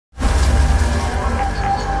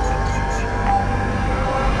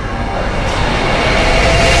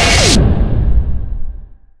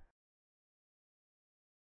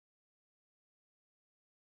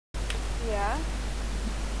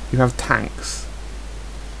You have tanks.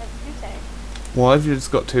 I do tanks. Why have you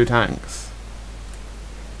just got 2 tanks?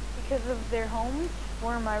 Because of their homes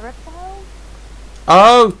for my reptiles?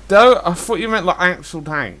 Oh, no, I thought you meant like actual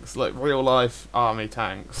tanks, like real life army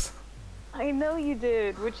tanks. I know you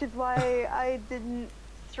did, which is why I didn't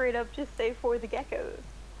straight up just say for the geckos.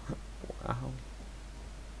 Wow.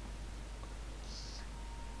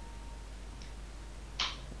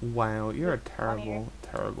 Wow, you're a It's funnier. terrible,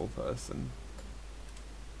 terrible person.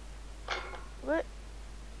 What?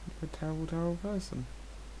 You're a terrible, terrible person.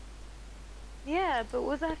 Yeah, but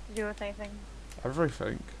what does that have to do with anything?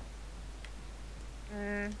 Everything.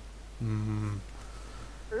 Hmm.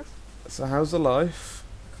 Proof? So how's the life?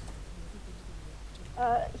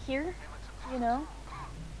 Here, you know.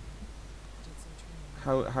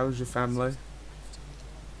 How's your family?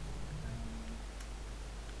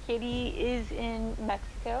 Katie is in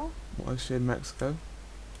Mexico. Why is she in Mexico?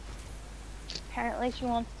 Apparently she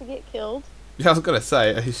wants to get killed. Yeah, I was gonna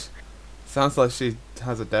say, sounds like she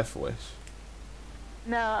has a death wish.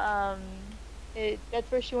 No,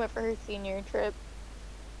 that's where she went for her senior trip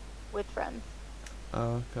with friends.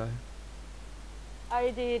 Oh, okay. I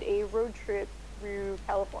did a road trip through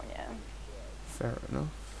California. Fair enough.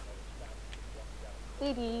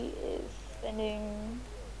 Katie is spending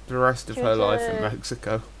The rest of She her went life in to-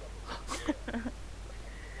 Mexico.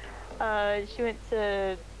 she went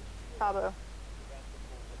to Cabo.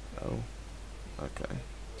 Oh, okay.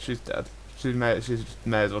 She's dead. She may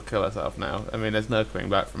as well kill herself now. I mean, there's no coming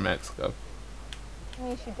back from Mexico. I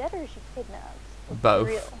mean, is she dead or is she kidnapped? Let's be Both.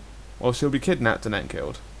 real. Well, she'll be kidnapped and then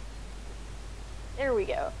killed. There we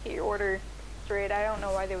go. Get your order straight. I don't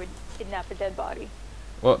know why they would kidnap a dead body.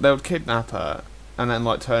 Well, they would kidnap her and then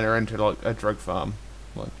like turn her into like a drug farm.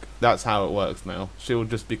 Like that's how it works now. She will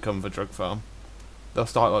just become the drug farm. They'll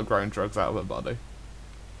start like growing drugs out of her body,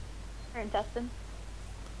 Her intestine.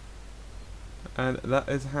 and that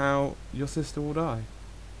is how your sister will die,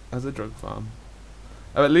 as a drug farm.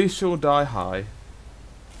 Oh, at least she'll die high.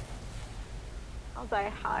 I'll die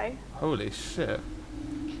high. Holy shit!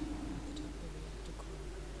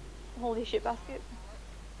 Holy shit basket.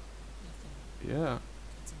 Yeah.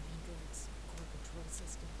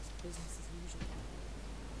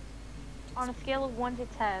 On a scale of 1 to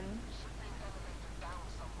 10,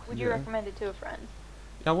 would you Yeah. recommend it to a friend?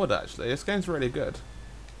 Yeah, I would actually. This game's really good.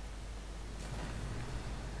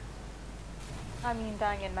 I mean,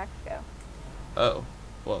 dying in Mexico. Oh,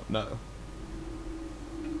 well, no.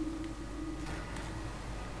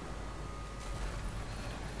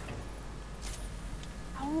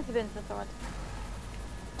 How long has it been since I went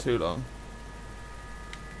Too long.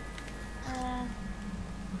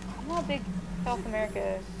 I'm not a big South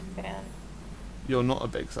America fan. You're not a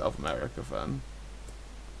big South America fan.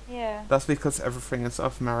 Yeah. That's because everything in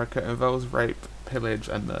South America involves rape, pillage,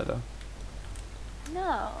 and murder.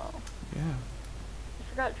 No. Yeah. You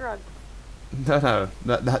forgot drugs. No,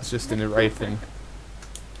 that's just in a raping.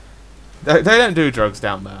 They don't do drugs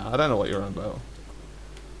down there. I don't know what you're on about.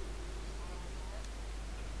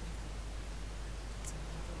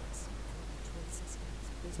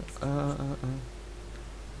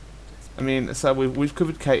 I mean, so we've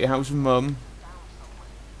covered Katie. How's your mum?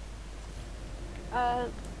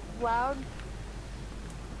 Loud?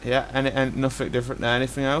 Yeah, and nothing different than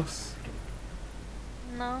anything else?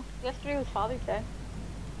 No. Yesterday was Father's Day.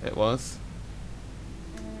 It was.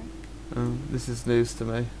 Mm. This is news to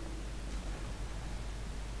me.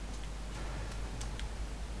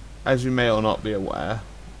 As you may or not be aware,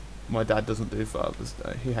 my dad doesn't do Father's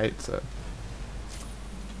Day. He hates it.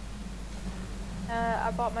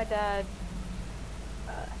 I bought my dad,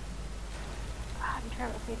 I'm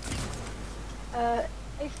trying to think.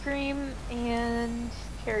 Ice cream and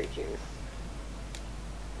carrot juice.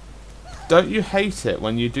 Don't you hate it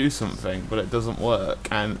when you do something but it doesn't work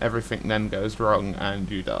and everything then goes wrong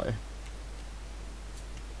and you die?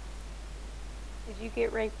 Did you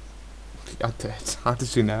get raped? I did. How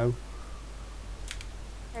did you know?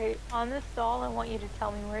 Right, on this doll, I want you to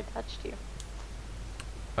tell me where it touched you.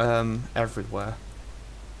 Everywhere.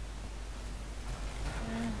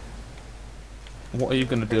 What are you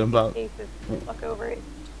gonna do about? Fuck over it.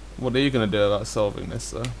 What are you gonna do about solving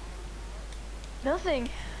this, though? Nothing.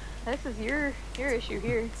 This is your issue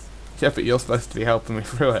here. Yeah, but you're supposed to be helping me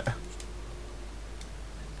through it.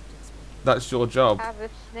 That's your job. Have a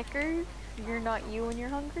Snickers. You're not you when you're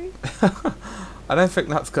hungry. I don't think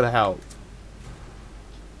that's gonna help.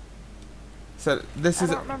 So this I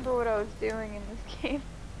is. don't remember what I was doing in this game.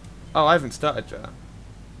 Oh, I haven't started yet.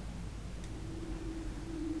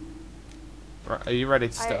 Right, are you ready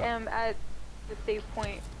to I start? am at the save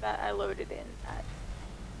point that I loaded in at.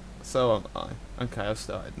 So am I. Okay, I've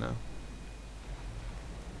started now.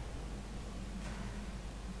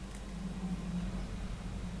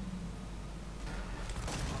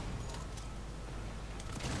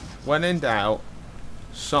 When in doubt,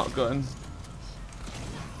 shotgun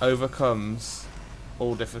overcomes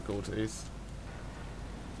all difficulties.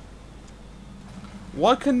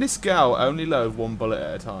 Why can this girl only load one bullet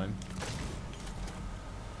at a time?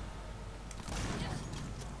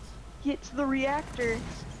 Get to the reactor.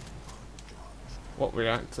 What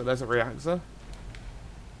reactor? There's a reactor?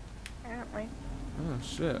 Apparently. Oh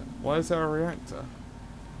shit. Why is there a reactor?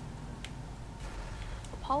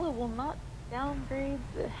 Apollo will not downgrade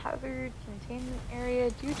the hazard containment area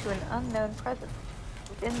due to an unknown presence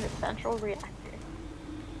within the central reactor.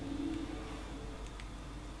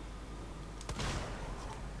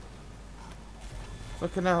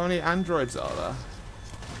 Fucking hell, how many androids are there?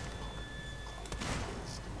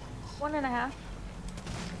 1.5.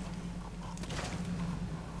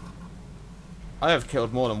 I have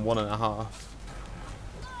killed more than 1.5.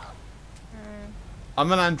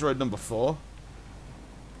 I'm an android number 4.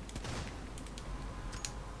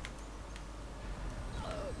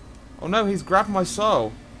 Oh no, he's grabbed my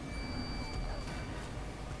soul.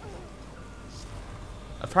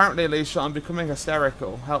 Apparently, Alysha, I'm becoming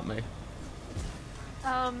hysterical. Help me.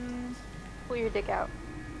 Pull your dick out.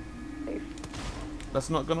 Safe. That's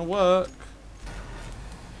not gonna work.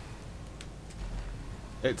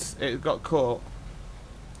 It got caught.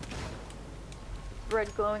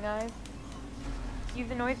 Red glowing eyes.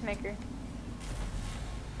 Use a noisemaker.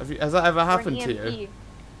 Has that ever Or an happened to EMP. you?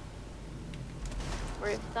 Or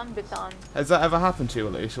a stun baton. Has that ever happened to you,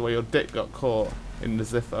 Alysha, where your dick got caught in the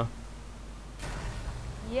zipper?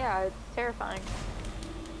 Yeah, it's terrifying.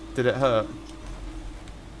 Did it hurt?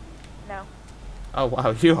 No. Oh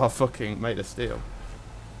wow, you are fucking made of steel.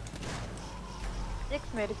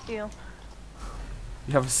 Dick's made of steel.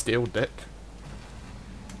 You have a steel dick?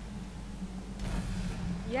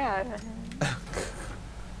 Yeah.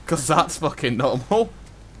 Cause that's fucking normal.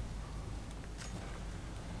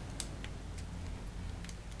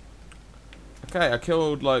 Okay, I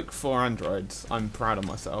killed like 4 androids. I'm proud of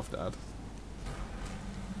myself, Dad.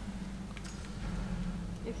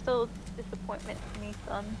 You're still a disappointment to me,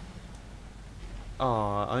 son.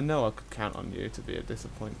 Ah, I know I could count on you to be a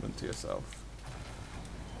disappointment to yourself.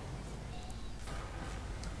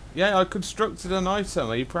 Yeah, I constructed an item.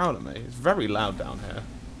 Are you proud of me? It's very loud down here.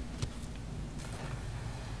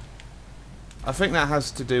 I think that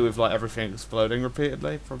has to do with like everything exploding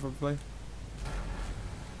repeatedly, probably.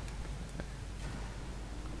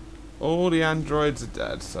 All the androids are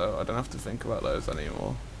dead, so I don't have to think about those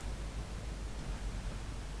anymore.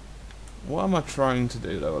 What am I trying to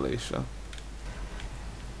do though, Alysha?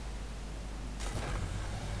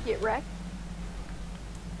 Get wrecked?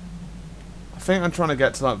 I think I'm trying to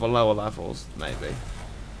get to like the lower levels, maybe.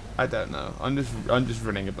 I don't know. I'm just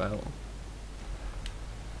running about.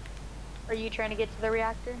 Are you trying to get to the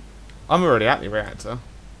reactor? I'm already at the reactor.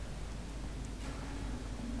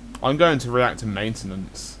 I'm going to reactor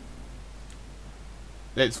maintenance.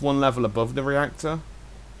 It's one level above the reactor,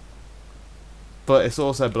 but it's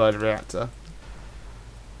also below the reactor.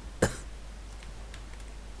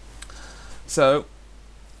 So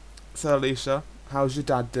Alysha, how's your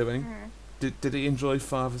dad doing? Did he enjoy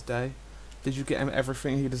Father's Day? Did you get him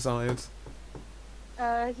everything he desired?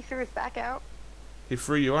 He threw his back out. He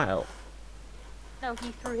threw you out. No,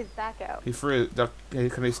 he threw his back out. He threw.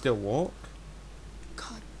 Can he still walk?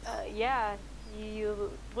 God. Yeah,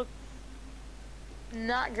 you look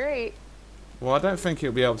not great. Well, I don't think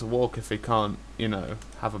he'll be able to walk if he can't, you know,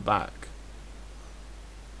 have a back.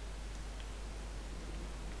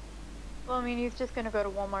 Well, I mean, he's just gonna go to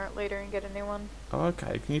Walmart later and get a new one. Oh,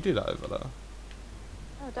 okay. Can you do that over there?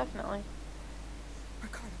 Oh, definitely.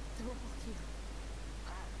 Ricardo, they're all here.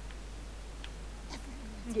 You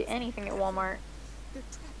can get anything at Walmart. They're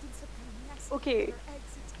trapped in some kind of nest. Okay, Their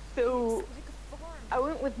exits. so It's like a farm. I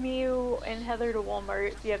went with Miu and Heather to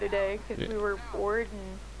Walmart the other day because Yeah. we were bored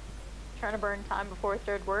and trying to burn time before it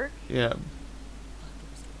started work. Yeah.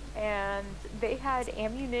 And they had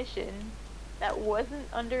ammunition that wasn't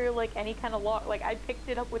under like any kind of lock. Like I picked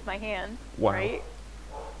it up with my hand, Wow. right?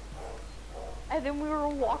 And then we were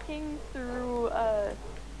walking through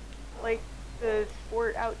like the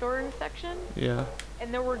sport outdoor section, Yeah.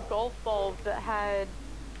 and there were golf balls that had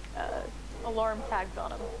alarm tags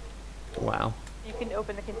on them. Wow. You can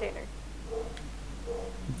open the container.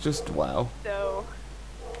 Just wow. So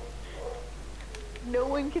no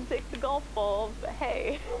one can take the golf balls, but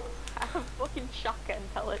hey, I have fucking shotgun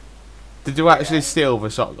pellets. Did you actually steal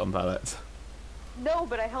the shotgun pellet? No,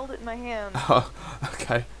 but I held it in my hand. Oh,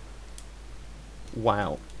 okay.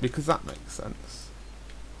 Wow, because that makes sense.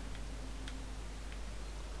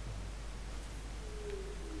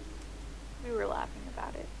 We were laughing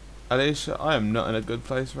about it. Alysha, I am not in a good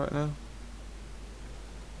place right now.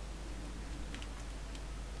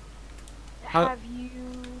 How- Have you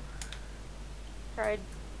tried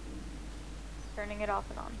turning it off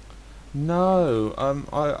and on? No,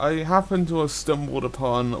 I happen to have stumbled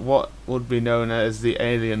upon what would be known as the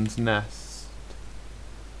alien's nest.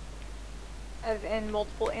 As in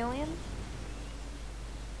multiple aliens?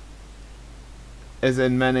 As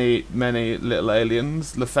in many, many little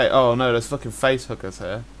aliens. Oh no, there's fucking face hookers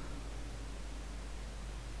here.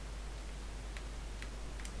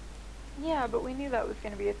 Yeah, but we knew that was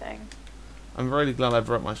going to be a thing. I'm really glad I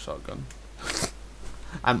brought my shotgun.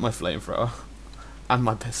 And my flamethrower. And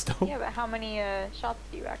my pistol. Yeah, but how many shots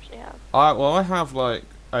do you actually have? I have like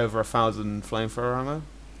over 1,000 flamethrower ammo.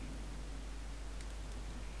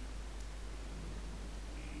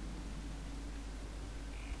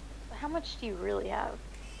 How much do you really have?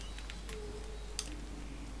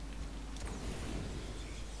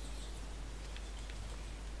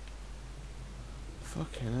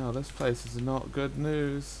 Fucking hell, this place is not good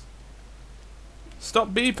news. Stop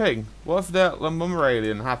beeping! What if the mummer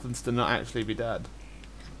alien happens to not actually be dead?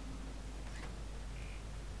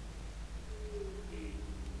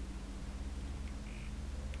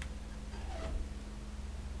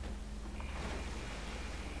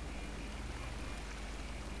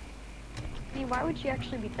 I mean, why would she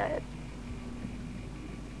actually be dead?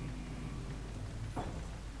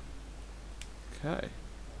 Okay.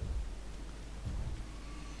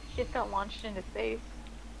 She just got launched into space.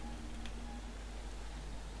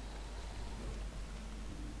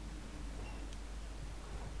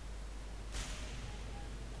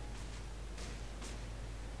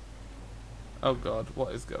 Oh god,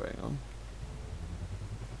 what is going on?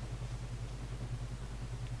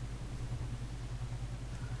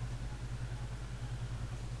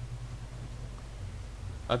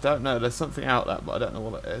 I don't know, there's something out there, but I don't know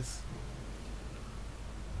what it is.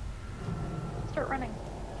 Start running.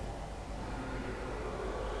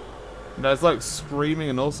 There's like screaming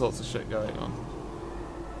and all sorts of shit going on.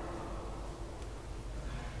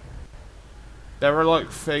 There are like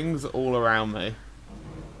things all around me.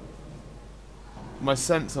 My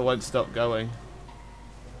sensor won't stop going.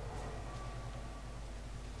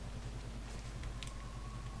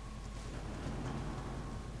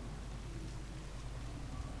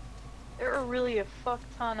 There are really a fuck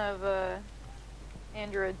ton of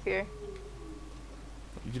androids here.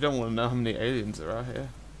 You don't want to know how many aliens are out here.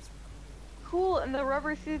 Cool, and the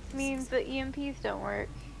rubber suits means that EMPs don't work.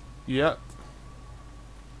 Yep.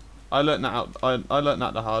 I learnt that out. I learnt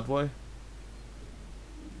that the hard way.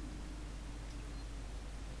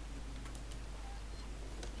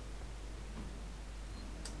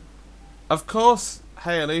 Of course.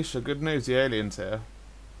 Hey Alysha, good news. The alien's here.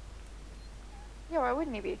 Yeah, why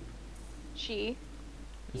wouldn't he be? She.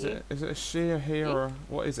 Is it a she or he or a,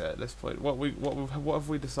 what is it at this point? What have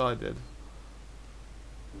we decided?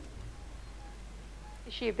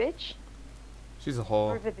 Is she a bitch? She's a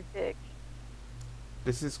Or whore. is it a dick?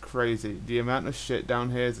 This is crazy. The amount of shit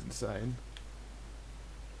down here is insane.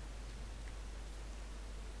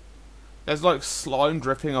 There's like slime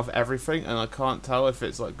dripping off everything, and I can't tell if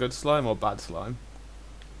it's like good slime or bad slime.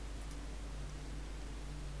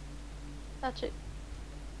 Touch it.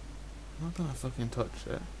 I'm not gonna fucking touch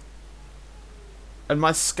it. And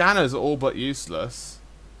my scanner's all but useless.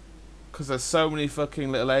 Because there's so many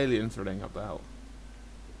fucking little aliens running about.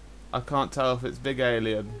 I can't tell if it's big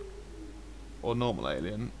alien or normal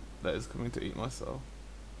alien that is coming to eat my soul.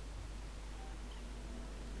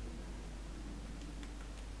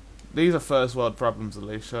 These are first world problems,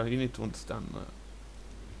 Alysha. You need to understand that.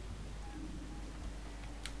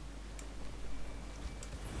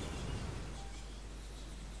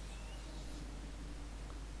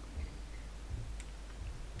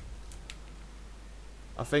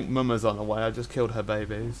 I think Mama's on the way. I just killed her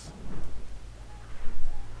babies.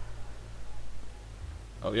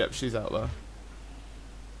 Oh, yep, she's out there.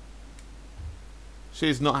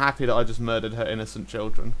 She's not happy that I just murdered her innocent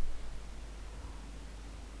children.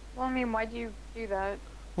 Well, I mean, why'd you do that?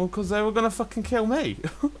 Well, because they were going to fucking kill me.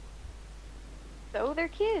 So, they're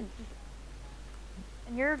kids.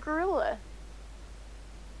 And you're a gorilla.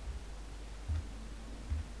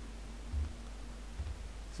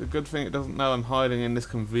 It's a good thing it doesn't know I'm hiding in this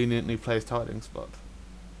conveniently placed hiding spot.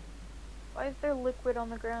 Why is there liquid on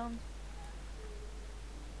the ground?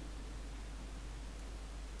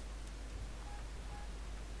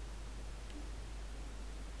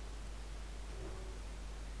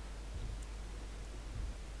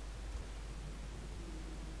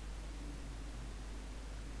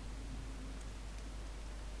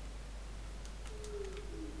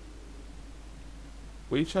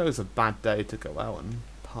 We chose a bad day to go out and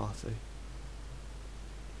party.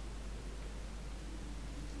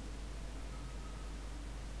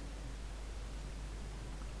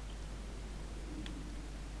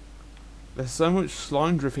 There's so much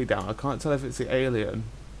slime dripping down, I can't tell if it's the alien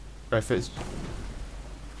or if it's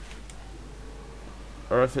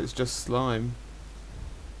just slime.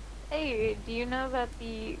 Hey, do you know that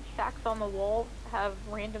the facts on the wall have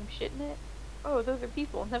random shit in it? Oh, those are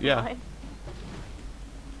people. Never Yeah. mind.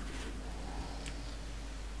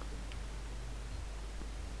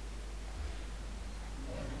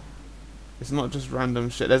 It's not just random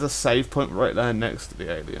shit. There's a save point right there next to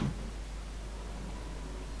the alien.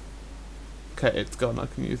 Okay, it's gone. I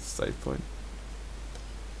can use the save point.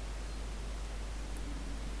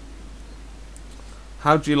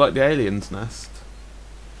 How do you like the alien's nest?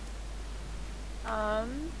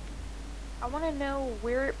 I want to know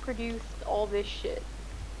where it produced all this shit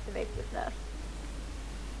to make this nest.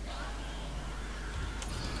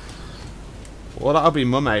 Well, that'll be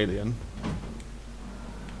Mum Alien.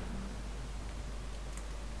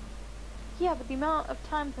 Yeah, but the amount of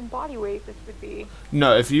times and body weight this would be.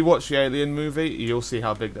 No, if you watch the Alien movie, you'll see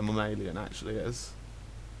how big the Mum Alien actually is.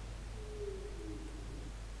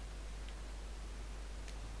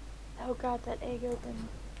 Oh god, that egg opened.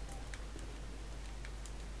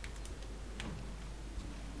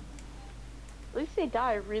 At least they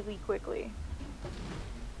die really quickly.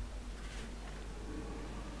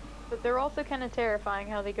 But they're also kind of terrifying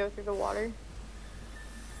how they go through the water.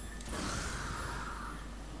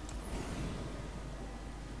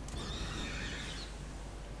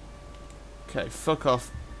 Okay, fuck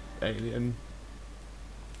off, alien.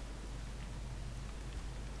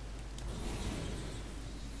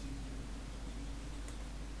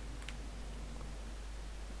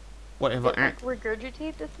 What if Did I it, like,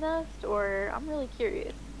 regurgitate this nest, or I'm really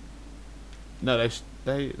curious. No,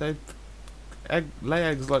 they lay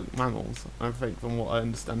eggs like mammals. I think, from what I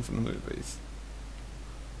understand from the movies.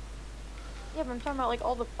 Yeah, but I'm talking about like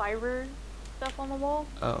all the fiber stuff on the wall.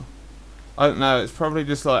 Oh, I don't know. It's probably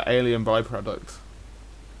just like alien byproducts.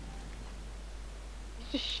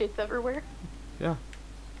 Just shit's everywhere. Yeah.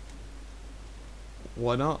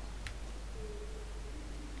 Why not?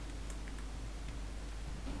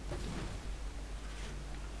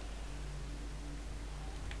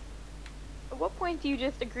 At what point do you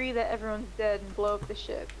just agree that everyone's dead and blow up the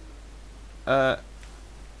ship? I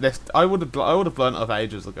would have blown it up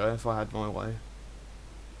ages ago if I had my way.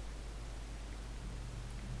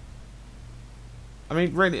 I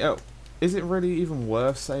mean, really, is it really even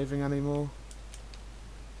worth saving anymore?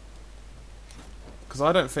 Because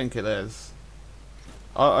I don't think it is.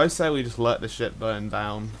 I say we just let the ship burn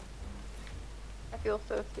down. I feel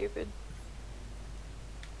so stupid.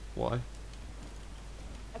 Why?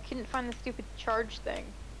 I couldn't find the stupid charge thing.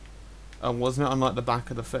 Wasn't it on like the back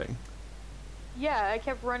of the thing? Yeah, I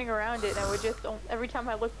kept running around it and I would just, every time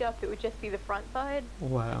I looked up it would just be the front side.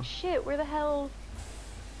 Wow. Shit, where the hell?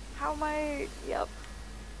 How am I? Yep.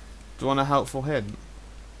 Do you want a helpful hint?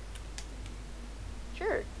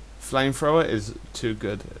 Sure. Flamethrower is too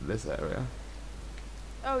good at this area.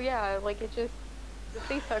 Oh yeah, like it just, the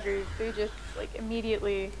facehuggers, they just like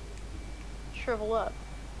immediately shrivel up.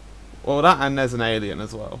 Well, that, and there's an alien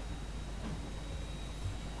as well.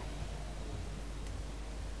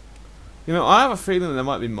 You know, I have a feeling there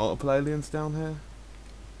might be multiple aliens down here.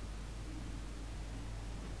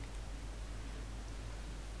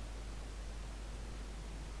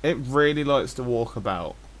 It really likes to walk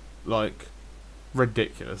about, like,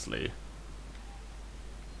 ridiculously.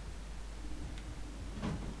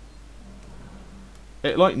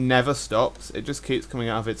 It, like, never stops. It just keeps coming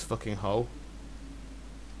out of its fucking hole.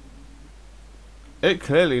 It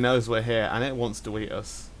clearly knows we're here, and it wants to eat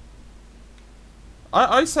us.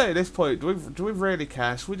 I say at this point, do we really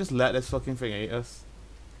care? Should we just let this fucking thing eat us?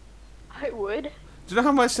 I would. Do you know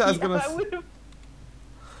how much that is Yeah, gonna... I would have.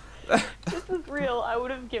 This is real. I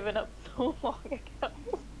would have given up so long ago.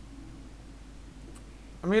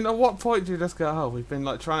 I mean, at what point do you just go, oh, we've been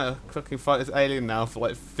like trying to fucking fight this alien now for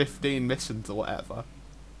like 15 missions or whatever?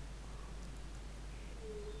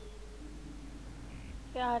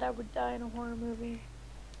 God, I would die in a horror movie.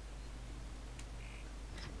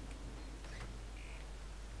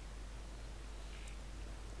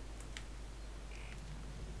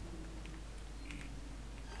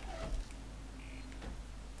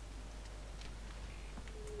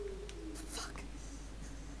 Fuck.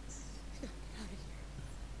 Get out of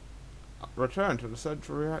here. Return to the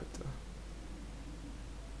central reactor.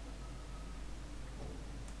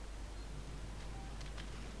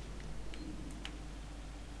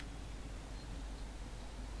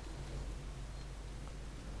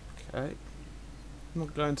 Okay.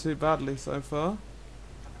 Not going too badly so far.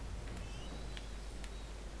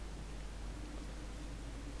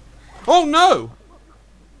 Oh no!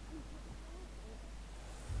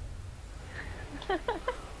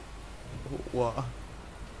 What?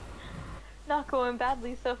 Not going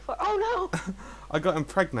badly so far. Oh no! I got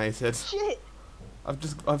impregnated. Shit! I've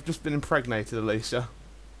just been impregnated, Alysha.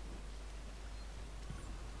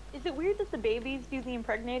 Is it weird that the babies do the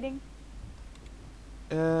impregnating?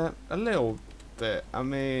 A little bit. I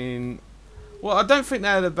mean, well, I don't think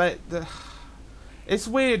they're the. It's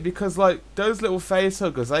weird because like those little face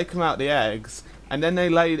huggers, they come out the eggs and then they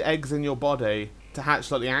lay eggs in your body to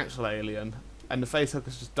hatch like the actual alien, and the face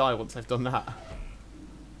huggers just die once they've done that.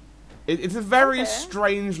 It's a very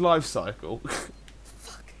strange life cycle.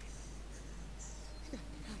 Fuck. Get out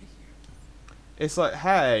of here. It's like,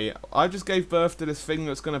 hey, I just gave birth to this thing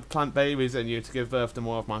that's going to plant babies in you to give birth to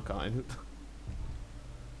more of my kind.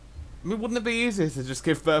 I mean, wouldn't it be easier to just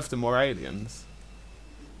give birth to more aliens?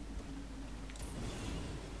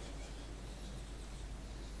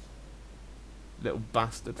 Little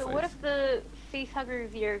bastard So face. what if the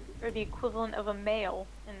facehuggers here are the equivalent of a male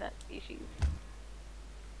in that species?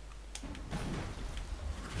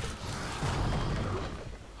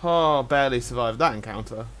 Oh, barely survived that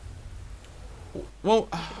encounter. Well,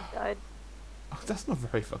 Should've died. that's not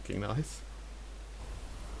very fucking nice.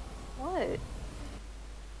 What?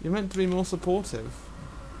 You're meant to be more supportive.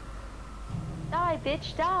 Die,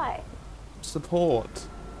 bitch, die! Support.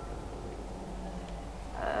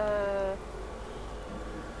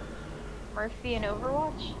 Murphy in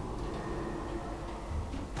Overwatch?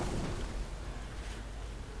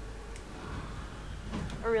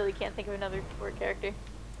 I really can't think of another support character.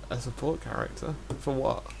 A support character? For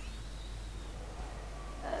what?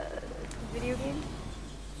 Video game?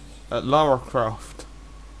 Lara Croft.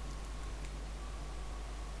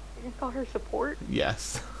 You're gonna call her support?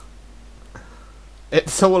 Yes.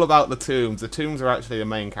 It's all about the tombs. The tombs are actually the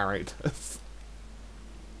main characters.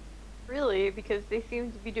 Really? Because they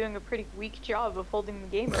seem to be doing a pretty weak job of holding the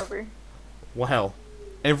game over. Well,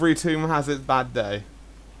 every tomb has its bad day.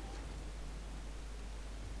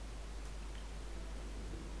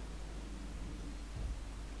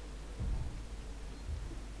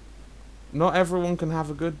 Not everyone can have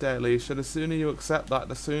a good day, Alysha. The sooner you accept that,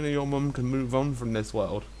 the sooner your mum can move on from this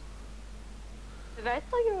world. Did I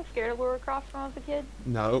tell you I was scared of Lara Croft when I was a kid?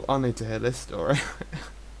 No, I need to hear this story.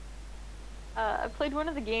 I played one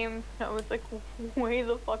of the games and I was like way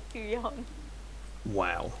the fuck too young.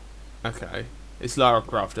 Wow. Okay. It's Lara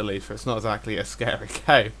Croft, Alysha. It's not exactly a scary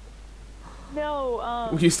game. No,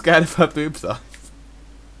 Were you scared of her boobs though?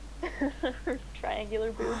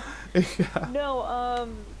 triangular boob. Yeah. No,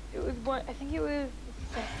 it was one, I think it was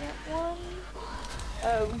the second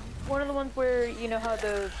one. One of the ones where, you know how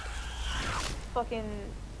the fucking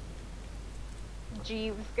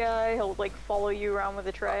Jeeves guy, he'll like follow you around with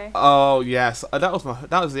a tray. Oh yes, that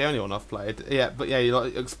was the only one I've played. Yeah, but yeah, you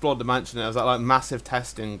like explored the mansion. It was that like massive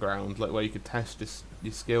testing ground, like where you could test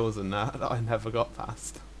your skills and that I never got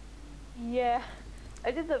past. Yeah,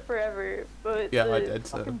 I did that forever, but Yeah, the I did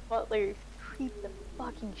too. fucking butler creeped the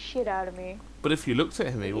fucking shit out of me. But if you looked at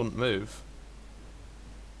him, he wouldn't move.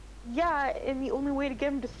 Yeah, and the only way to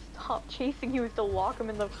get him to stop chasing you is to lock him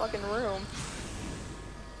in the fucking room.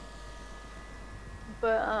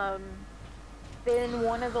 But, then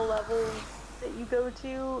one of the levels that you go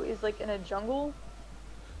to is, like, in a jungle.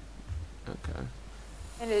 Okay.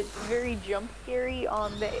 And it's very jump scary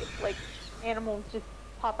on the, like, animals just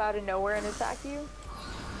pop out of nowhere and attack you.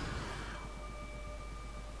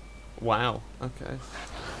 Wow. Okay.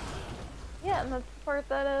 Yeah, and that's the part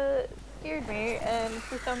that, scared me, and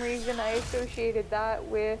for some reason I associated that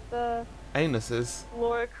with, Anuses.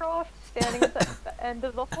 Lara Croft standing at the end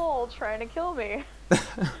of the hall trying to kill me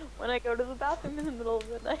when I go to the bathroom in the middle of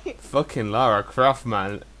the night. Fucking Lara Croft,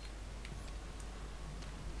 man.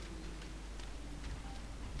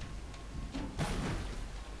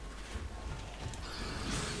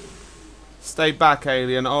 Stay back,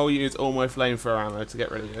 alien. I'll use all my flamethrower ammo to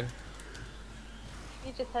get rid of you.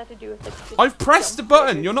 You just had to do with like. I've pressed the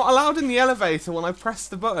button. You're not allowed in the elevator when I press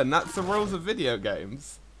the button. That's the rules of video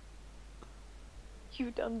games. You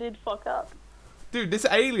done did fuck up. Dude, this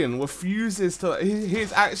alien refuses to.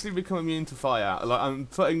 He's actually become immune to fire. Like I'm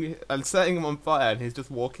setting him on fire, and he's just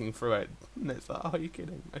walking through it. And it's like, are you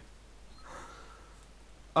kidding me?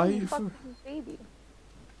 Are you? Fucking baby.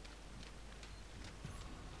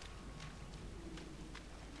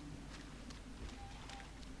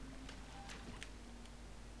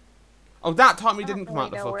 Oh, that time he I didn't don't come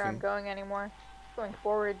out really the know where I'm fucking. going anymore. Going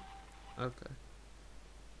forward, Okay.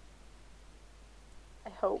 I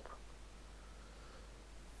hope.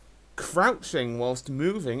 Crouching whilst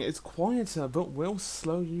moving is quieter, but will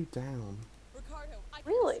slow you down. Ricardo, I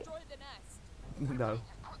can Really? destroy the nest. No.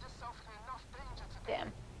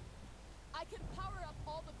 Damn. I can power up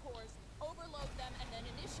all the cores, overload them, and then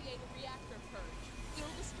initiate a reactor purge. It'll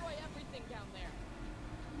destroy everything down there.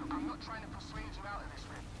 I'm not trying to persuade you out of this,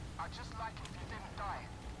 Rip. I'd just like it if you didn't die.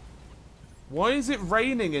 Why is it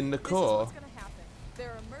raining in the This is core? what's gonna happen. There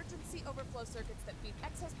are emergency overflow circuits that feed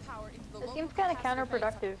excess power into the It local seems kind of capacitor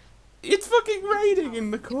banks. counterproductive. It's fucking raining in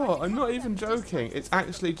the core. I'm not even joking. It's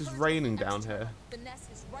actually just raining down here. The nest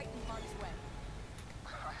is right in harm's way. I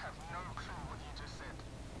have no clue what you just said.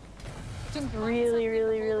 It seems really,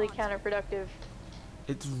 really, really counterproductive.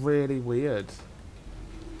 It's really weird.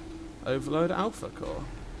 Overload alpha core.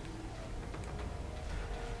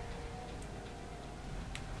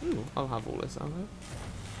 Ooh, I'll have all this ammo.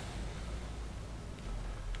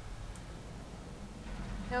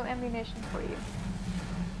 No ammunition for you.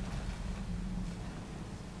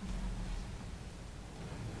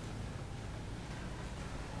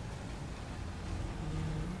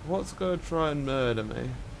 What's gonna try and murder me?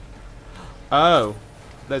 Oh,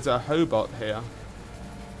 there's a Hobot here.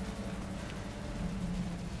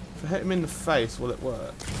 If I hit him in the face, will it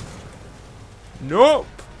work? Nope!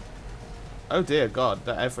 Oh dear God,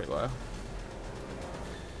 they're everywhere.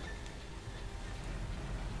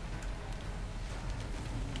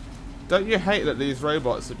 Don't you hate that these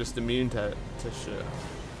robots are just immune to shit?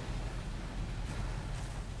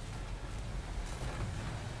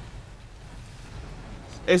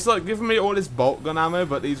 It's like giving me all this bolt gun ammo,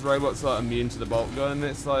 but these robots are immune to the bolt gun, and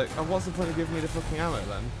it's like, oh, what's the point of giving me the fucking ammo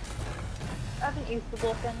then? I haven't used the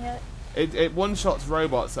bolt gun yet. It one-shots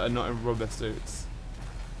robots that are not in rubber suits.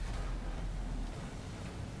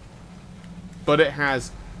 But it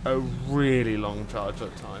has a really long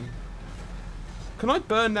charge-up time. Can I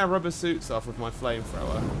burn their rubber suits off with my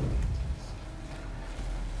flamethrower?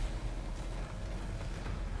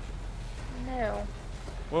 No.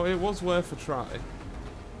 Well, it was worth a try.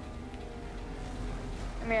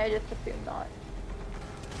 I mean, I just assumed not.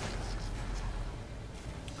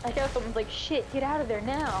 I guess someone's like, shit, get out of there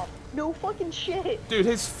now. No fucking shit. Dude,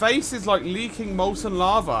 his face is like leaking molten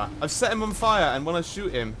lava. I've set him on fire, and when I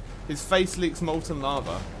shoot him, his face leaks molten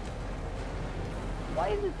lava. Why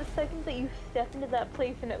is it the second that you step into that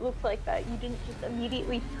place and it looks like that, you didn't just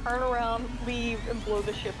immediately turn around, leave, and blow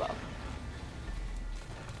the ship up?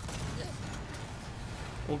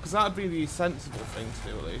 Well, because that would be the sensible thing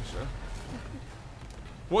to do, Alysha.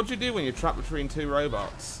 What do you do when you're trapped between two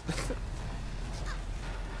robots?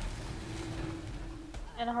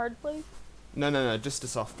 In a hard place? No, just a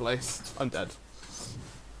soft place. I'm dead.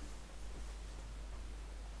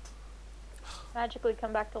 Magically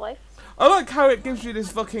come back to life? I like how it gives you this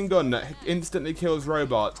fucking gun that instantly kills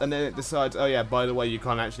robots, and then it decides, oh yeah, by the way, you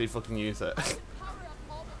can't actually fucking use it. Power up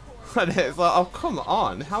all the cores. And it's like, oh come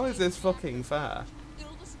on, how is this fucking fair?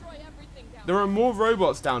 It'll destroy everything down There are more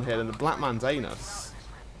robots down here than the Black Man's anus.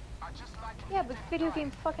 Yeah, but video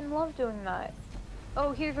games fucking love doing that.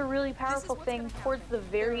 Oh, here's a really powerful thing towards the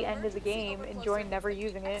very end of the game. Enjoy never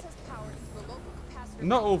using it.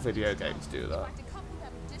 Not all video games do that.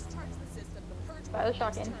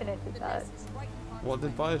 Bioshock Infinite did that. What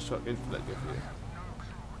did Bioshock Infinite give you?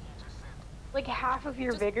 Like half of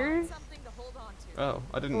your vigors? Oh,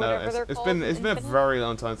 I didn't Whatever know. they're It's called, been a Infinite? very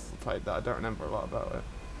long time since I played that. I don't remember a lot about it.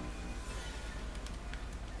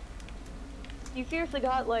 You seriously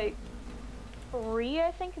got like 3,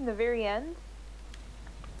 I think, in the very end?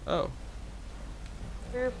 Oh.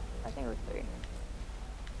 I think it was 3.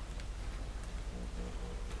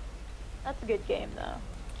 That's a good game, though.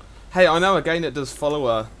 Hey, I know a game that does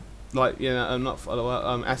follower, like, you know, not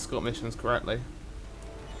follower, escort missions correctly.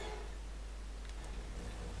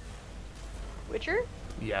 Witcher?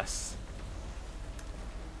 Yes.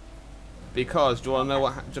 Because, do you want to know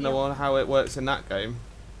what? Do you know how it works in that game?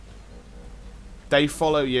 They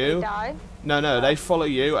follow you. They die? No, they follow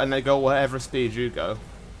you and they go whatever speed you go.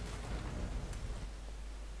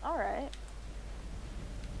 Alright.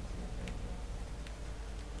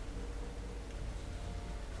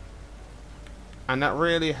 And that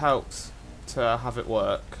really helps to have it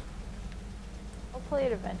work. I'll play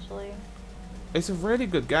it eventually. It's a really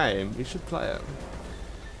good game. You should play it.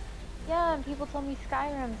 Yeah, and people tell me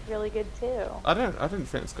Skyrim's really good too. I didn't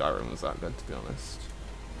think Skyrim was that good, to be honest.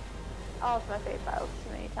 Oh, it's my favorite battle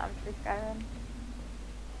too many times for Skyrim.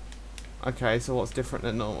 Okay, so what's different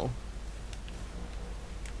than normal?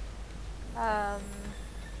 I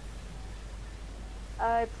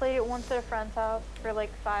played it once at a friend's house for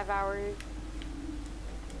like 5 hours.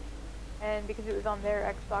 And because it was on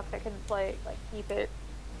their Xbox, I couldn't play it, like keep it.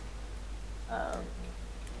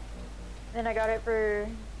 Then I got it for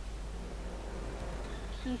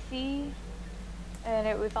PC, and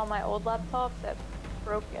it was on my old laptop that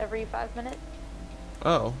broke every 5 minutes.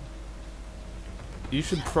 Oh. You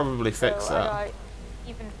should probably fix So that. I got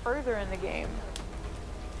even further in the game,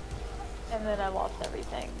 and then I lost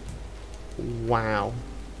everything. Wow.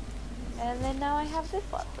 And then now I have this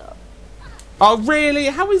laptop. Oh really?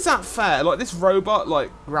 How is that fair? Like this robot like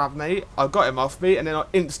grabbed me, I got him off me, and then I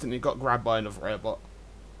instantly got grabbed by another robot.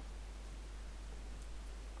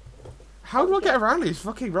 How do I get around these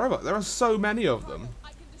fucking robots? There are so many of them.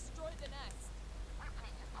 I can destroy the nest.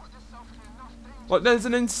 Like there's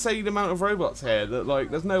an insane amount of robots here that like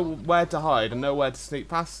there's nowhere to hide and nowhere to sneak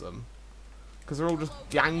past them. Because they're all just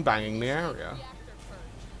gangbanging the area. Reactor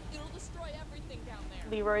purge. It'll destroy everything down there.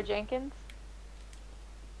 Leroy Jenkins.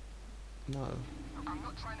 No. I'm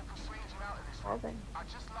not trying to persuade you out of this. Well then. I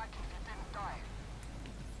just like it if you didn't die.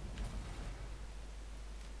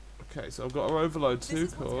 Okay, so I've got to overload This 2 is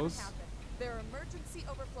what's gonna cores. happen. There are emergency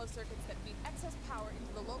overflow circuits that feed excess power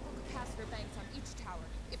into the local capacitor banks on each tower.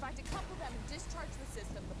 If I decouple them and discharge the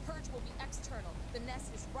system, the purge will be external. The nest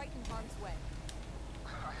is right in harm's way.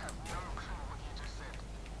 I have no clue what you just said.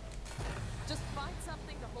 Just find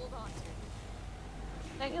something to hold on to.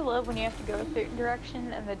 Don't you love when you have to go a certain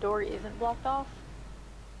direction and the door isn't blocked off?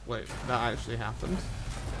 Wait, that actually happened?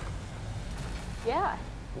 Yeah,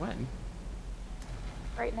 When?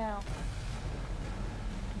 right now.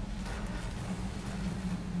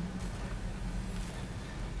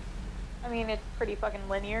 I mean, it's pretty fucking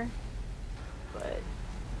linear, but...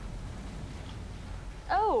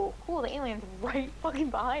 Oh, cool, the alien's right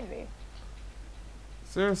fucking behind me.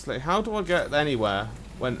 Seriously, how do I get anywhere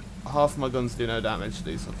when half my guns do no damage to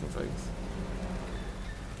these fucking things?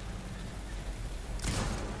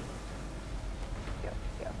 Go,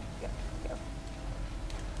 go, go, go.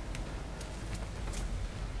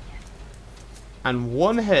 And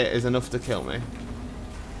one hit is enough to kill me.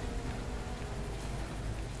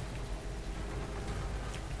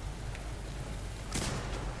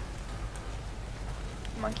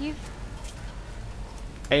 Monkeys?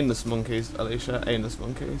 Aimless monkeys, Alysha, aimless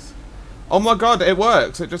monkeys. Oh my god, it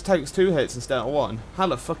works! It just takes 2 hits instead of 1.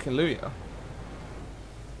 Hallelujah.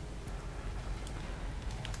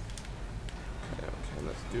 Okay,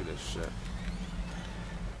 let's do this shit.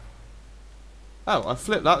 Oh, I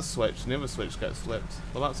flipped that switch and the other switch gets flipped.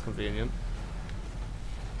 Well, that's convenient.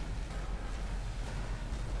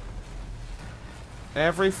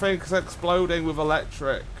 Everything's exploding with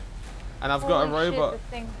electric. And I've got a Holy robot. Shit, this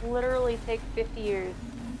thing literally takes 50 years.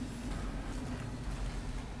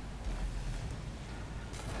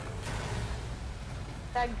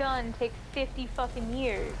 That gun takes 50 fucking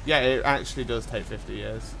years. Yeah, it actually does take 50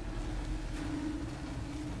 years.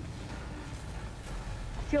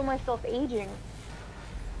 I feel myself aging.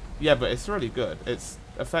 Yeah, but it's really good. It's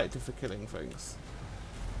effective for killing things.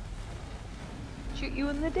 Shoot you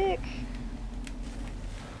in the dick.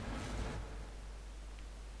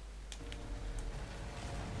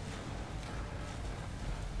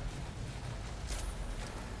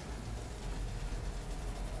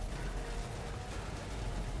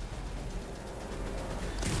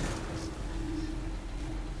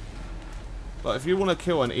 Like, if you want to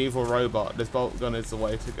kill an evil robot, this bolt gun is the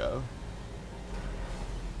way to go.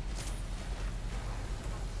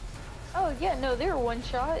 Oh yeah, no, they were one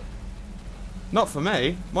shot. Not for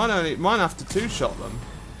me. Mine after 2 shot them.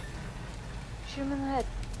 Shoot him in the head.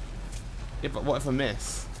 Yeah, but what if I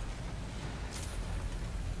miss?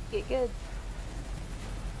 Get good.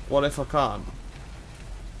 What if I can't?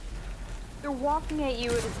 They're walking at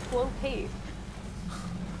you at a slow pace.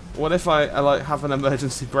 What if I like have an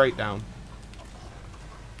emergency breakdown?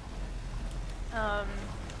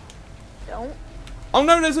 Don't. Oh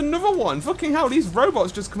no, there's another one! Fucking hell, these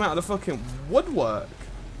robots just come out of the fucking woodwork.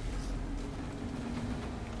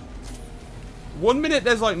 1 minute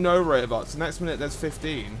there's like no robots, the next minute there's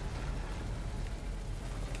 15.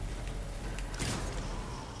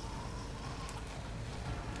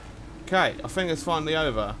 Okay, I think it's finally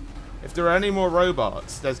over. If there are any more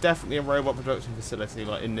robots, there's definitely a robot production facility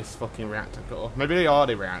like in this fucking reactor core. Maybe they are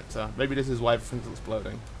the reactor. Maybe this is why everything's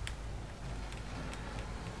exploding.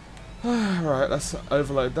 Right, let's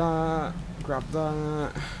overload that, grab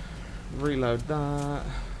that, reload that.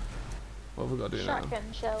 What have we got to do now? Shotgun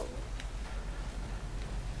shells.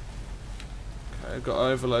 Okay, I've got to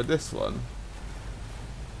overload this one.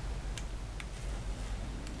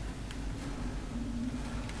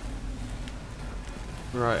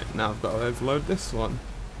 Right, now I've got to overload this one.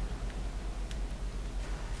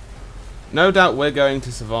 No doubt we're going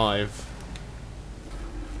to survive.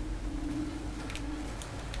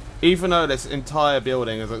 Even though this entire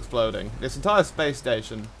building is exploding, this entire space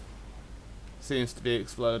station seems to be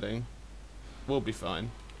exploding, we'll be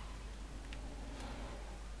fine.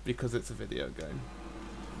 Because it's a video game.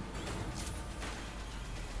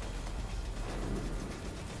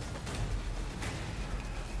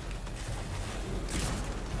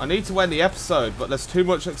 I need to end the episode, but there's too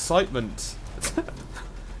much excitement.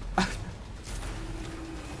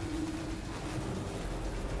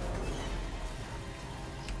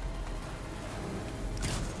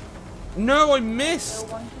 No, I missed! So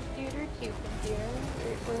 1 computer, 2 computer,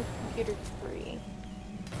 where's computer 3?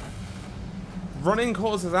 Running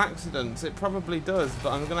causes accidents. It probably does,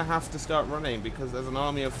 but I'm gonna have to start running because there's an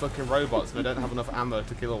army of fucking robots and I don't have enough ammo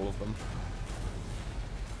to kill all of them.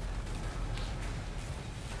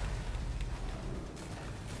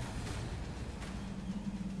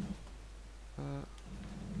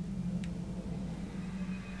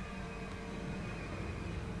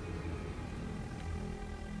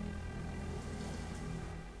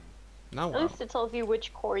 Now At what? least it tells you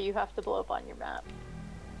which core you have to blow up on your map.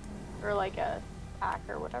 Or like a pack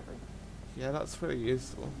or whatever. Yeah, that's pretty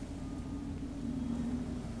useful.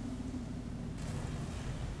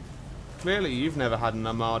 Clearly you've never had an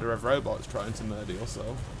armada of robots trying to murder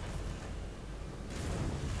yourself.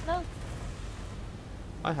 No.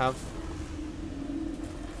 I have.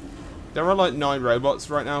 There are like 9 robots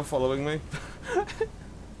right now following me.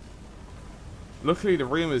 Luckily the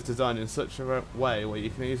room is designed in such a way where you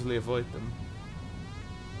can easily avoid them.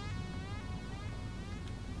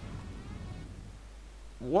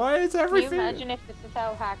 Why is everything... Can you imagine if this is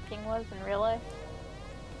how hacking was in real life?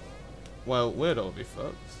 Well, we'd all be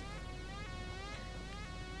fucked.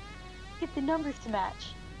 Get the numbers to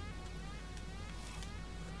match.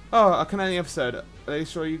 Oh, I can end the episode. Are you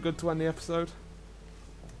sure you're good to end the episode?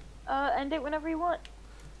 End it whenever you want.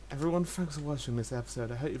 Everyone, thanks for watching this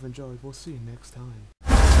episode. I hope you've enjoyed. We'll see you next time.